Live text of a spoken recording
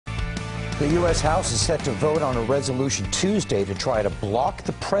The U.S. House is set to vote on a resolution Tuesday to try to block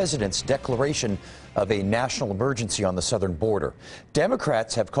the president's declaration of a national emergency on the southern border.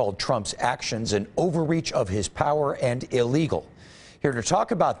 Democrats have called Trump's actions an overreach of his power and illegal. Here to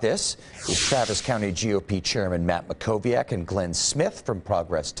talk about this is Travis County GOP Chairman Matt Mackowiak and Glenn Smith from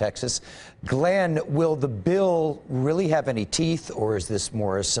Progress, Texas. Glenn, will the bill really have any teeth, or is this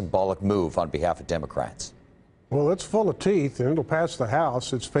more a symbolic move on behalf of Democrats? Well, it's full of teeth, and it'll pass the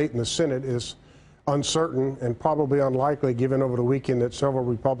House. Its fate in the Senate is uncertain and probably unlikely, given over the weekend that several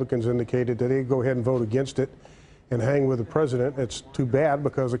Republicans indicated that they'd go ahead and vote against it and hang with the president. It's too bad,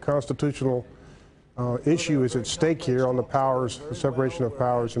 because the constitutional issue is at stake here on the powers, the separation of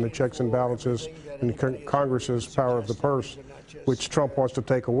powers and the checks and balances and Congress's power of the purse, which Trump wants to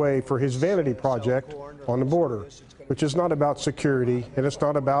take away for his vanity project on the border, which is not about security, and it's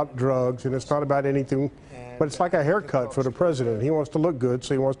not about drugs, and it's not about anything. But it's like a haircut for the president. He wants to look good,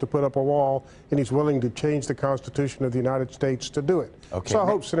 so he wants to put up a wall, and he's willing to change the Constitution of the United States to do it. Okay. So I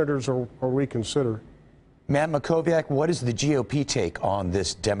hope senators will reconsider. Matt Mackowiak, what is the GOP take on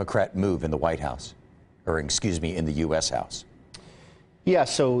this Democrat move in the White House, or excuse me, in the U.S. House? Yeah,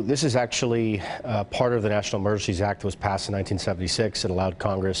 so this is actually part of the National Emergencies Act that was passed in 1976. It allowed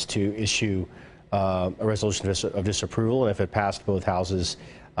Congress to issue a resolution of disapproval, and if it passed both houses,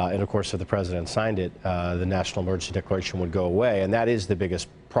 and of course, if the president signed it, the national emergency declaration would go away. And that is the biggest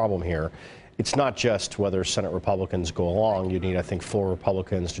problem here. It's not just whether Senate Republicans go along. You need, I think, 4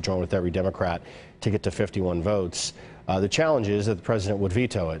 Republicans to join with every Democrat to get to 51 votes. The challenge is that the president would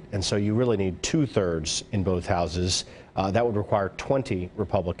veto it. And so you really need 2/3 in both houses. That would require 20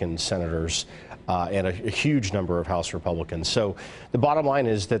 Republican senators and a huge number of House Republicans. So the bottom line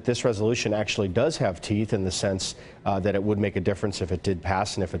is that this resolution actually does have teeth, in the sense that it would make a difference if it did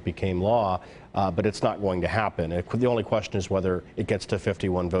pass and if it became law, but it's not going to happen. The only question is whether it gets to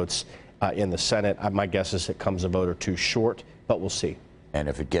 51 votes in the Senate. My guess is it comes a vote or two short, but we'll see. And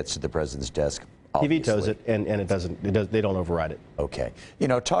if it gets to the president's desk, he vetoes it, and they don't override it. Okay. You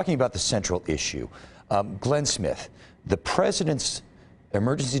know, talking about the central issue, Glenn Smith, the president's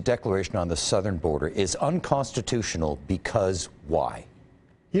emergency declaration on the southern border is unconstitutional because why?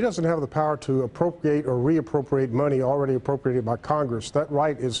 He doesn't have the power to appropriate or reappropriate money already appropriated by Congress. That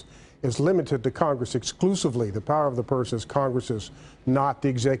right is limited to Congress exclusively. The power of the purse is Congress's, not the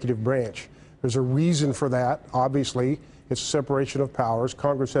executive branch. There's a reason for that. Obviously, it's a separation of powers.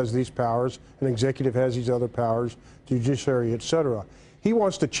 Congress has these powers, and executive has these other powers, judiciary, etc. He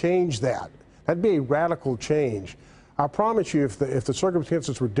wants to change that. That'd be a radical change. I promise you, if the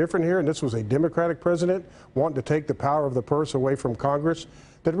circumstances were different here, and this was a Democratic president wanting to take the power of the purse away from Congress,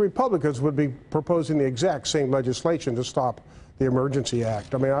 that Republicans would be proposing the exact same legislation to stop the Emergency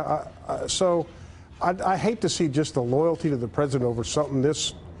Act. I mean, I hate to see just the loyalty to the president over something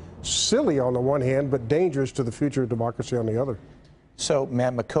this silly on the one hand, but dangerous to the future of democracy on the other. So,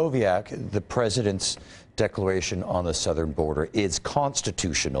 Matt Mackowiak, the president's declaration on the southern border is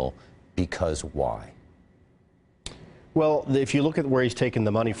constitutional because why? Well, if you look at where he's taken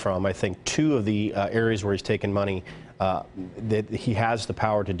the money from, I think 2 of the areas where he's taken money, that he has the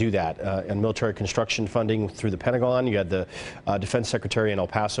power to do that. And military construction funding through the Pentagon. You had the defense secretary in El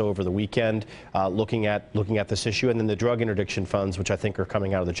Paso over the weekend looking at this issue, and then the drug interdiction funds, which I think are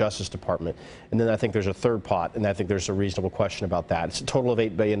coming out of the Justice Department. And then I think there's a third pot, and I think there's a reasonable question about that. It's a total of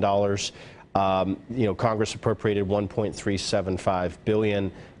 $8 billion. You know, Congress appropriated $1.375 billion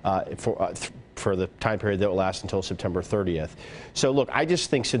for the time period that will last until September 30th. So look, I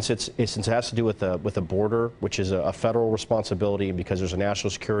just think since it has to do with the border, which is a federal responsibility, and because there's a national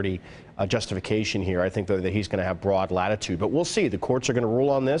security justification here, I think that he's going to have broad latitude. But we'll see. The courts are going to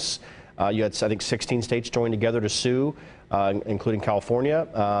rule on this. You had, I think, 16 states joined together to sue, including California.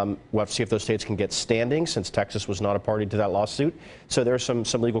 We'll have to see if those states can get standing, since Texas was not a party to that lawsuit. So there are some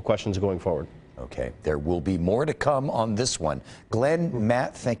legal questions going forward. Okay. There will be more to come on this one. Glenn,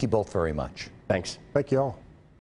 Matt, thank you both very much. Thanks. Thank you all.